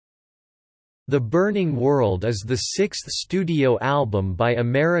The Burning World is the sixth studio album by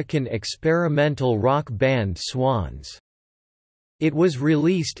American experimental rock band Swans. It was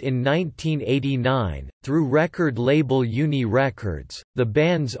released in 1989, through record label Uni Records, the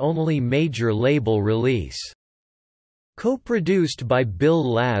band's only major label release. Co-produced by Bill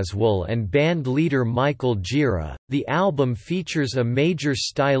Laswell and band leader Michael Gira, the album features a major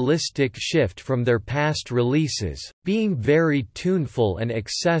stylistic shift from their past releases, being very tuneful and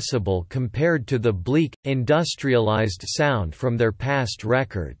accessible compared to the bleak, industrialized sound from their past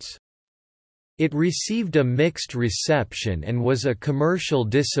records. It received a mixed reception and was a commercial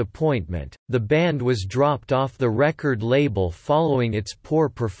disappointment. The band was dropped off the record label following its poor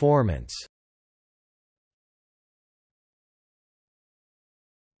performance.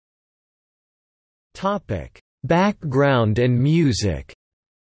 Topic: Background and music.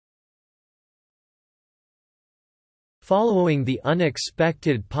 Following the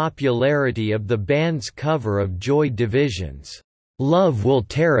unexpected popularity of the band's cover of Joy Division's "Love Will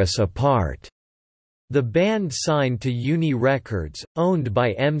Tear Us Apart," the band signed to Uni Records, owned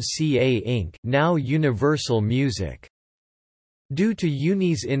by MCA Inc., now Universal Music. Due to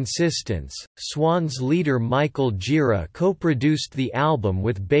Uni's insistence, Swans leader Michael Gira co-produced the album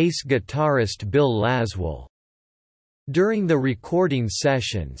with bass guitarist Bill Laswell. During the recording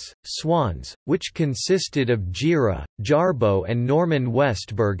sessions, Swans, which consisted of Gira, Jarbo and Norman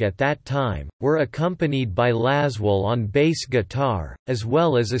Westberg at that time, were accompanied by Laswell on bass guitar, as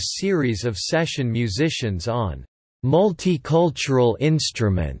well as a series of session musicians on multicultural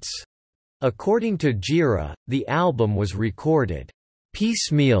instruments. According to Gira, the album was recorded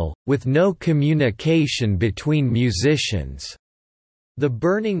piecemeal, with no communication between musicians. The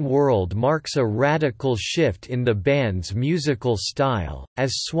Burning World marks a radical shift in the band's musical style,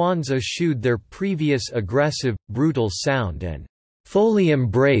 as Swans eschewed their previous aggressive, brutal sound and fully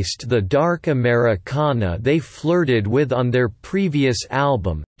embraced the dark Americana they flirted with on their previous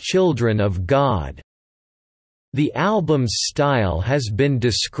album, Children of God. The album's style has been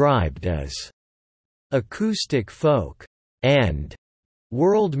described as acoustic folk and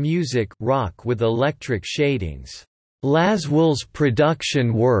world music rock with electric shadings. Laswell's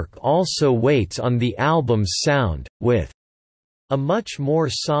production work also weights on the album's sound, with a much more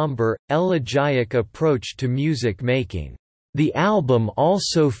somber, elegiac approach to music making. The album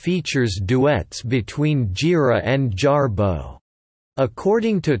also features duets between Gira and Jarbo.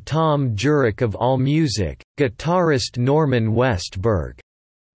 According to Tom Jurek of AllMusic, guitarist Norman Westberg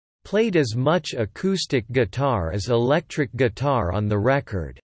played as much acoustic guitar as electric guitar on the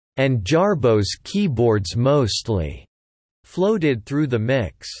record, and Jarbo's keyboards mostly floated through the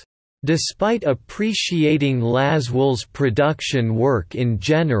mix. Despite appreciating Laswell's production work in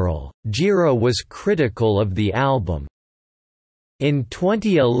general, Gira was critical of the album. In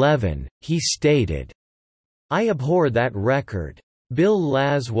 2011, he stated, "I abhor that record. Bill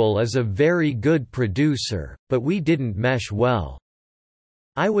Laswell is a very good producer, but we didn't mesh well.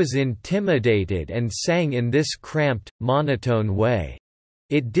 I was intimidated and sang in this cramped, monotone way.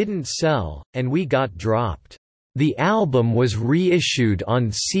 It didn't sell, and we got dropped." The album was reissued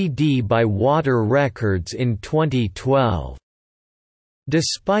on CD by Water Records in 2012.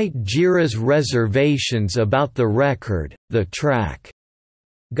 Despite Gira's reservations about the record, the track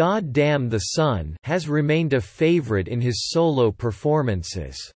 "God Damn the Sun" has remained a favorite in his solo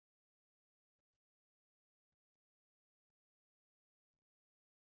performances.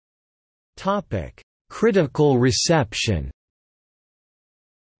 Critical reception.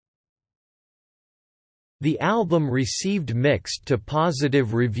 The album received mixed to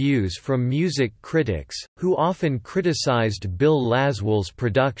positive reviews from music critics, who often criticized Bill Laswell's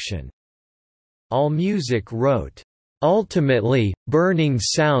production. AllMusic wrote, "Ultimately, Burning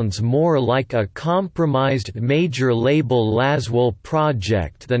sounds more like a compromised major label Laswell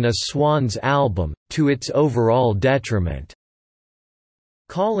project than a Swans album, to its overall detriment,"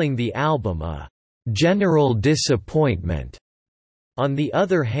 calling the album a "general disappointment." On the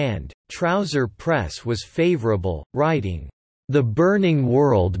other hand, Trouser Press was favorable, writing, "The Burning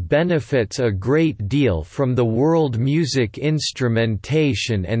World benefits a great deal from the world music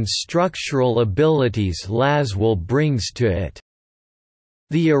instrumentation and structural abilities Laswell brings to it.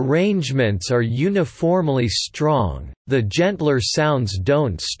 The arrangements are uniformly strong, the gentler sounds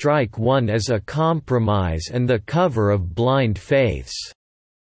don't strike one as a compromise, and the cover of Blind Faith's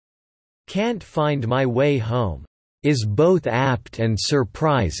Can't Find My Way Home is both apt and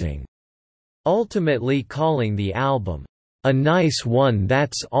surprising," ultimately calling the album a nice one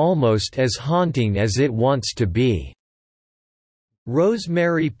that's almost as haunting as it wants to be.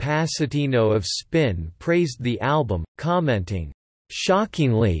 Rosemary Pasatino of Spin praised the album, commenting,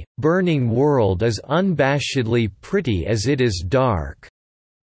 "Shockingly, Burning World is unabashedly pretty as it is dark."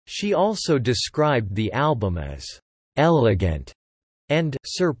 She also described the album as "elegant" and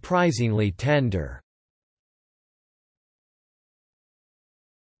 "surprisingly tender."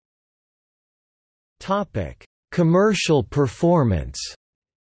 Commercial performance.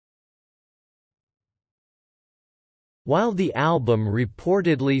 While the album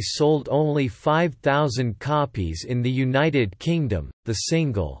reportedly sold only 5,000 copies in the United Kingdom, the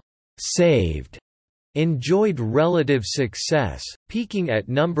single, "Saved", enjoyed relative success, peaking at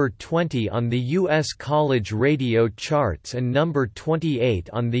number 20 on the U.S. college radio charts and number 28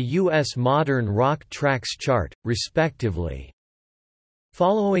 on the U.S. modern rock tracks chart, respectively.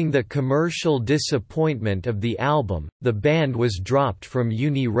 Following the commercial disappointment of the album, the band was dropped from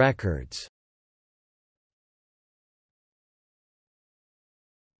Uni Records.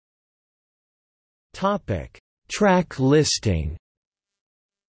 Track listing.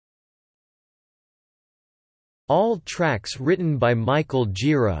 All tracks written by Michael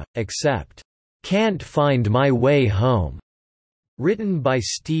Gira, except "Can't Find My Way Home", written by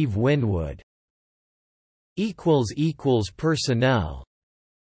Steve Winwood. Personnel